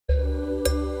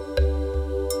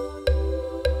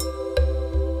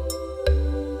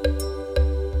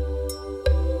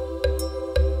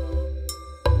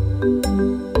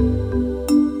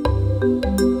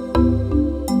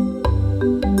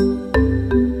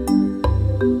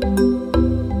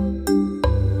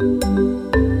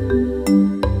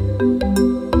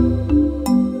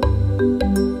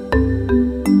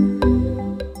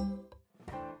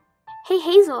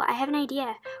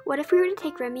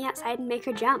Remi outside and make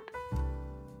her jump.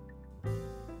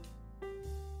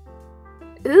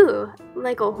 Ooh,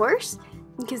 like a horse?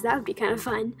 Because that would be kind of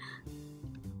fun.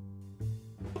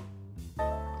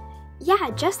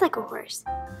 Yeah, just like a horse.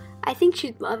 I think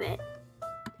she'd love it.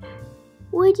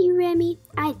 Would you, Remi?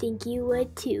 I think you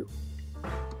would too.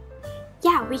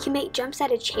 Yeah, we can make jumps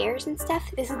out of chairs and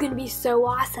stuff. This is gonna be so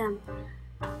awesome.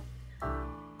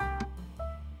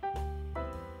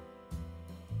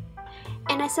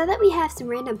 And I saw that we have some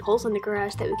random poles in the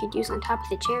garage that we could use on top of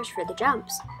the chairs for the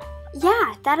jumps.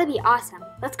 Yeah, that'll be awesome.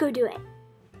 Let's go do it.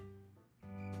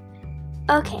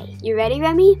 Okay, you ready,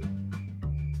 Remi?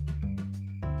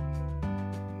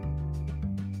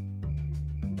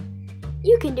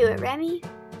 You can do it, Remi.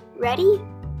 Ready?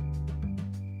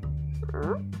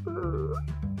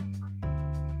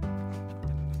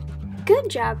 Good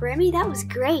job, Remi. That was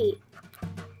great.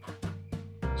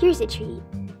 Here's a treat.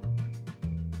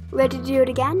 Ready to do it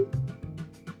again?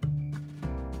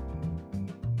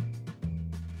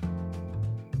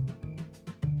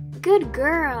 Good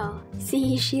girl.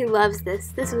 See, she loves this.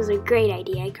 This was a great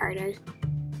idea, Carter.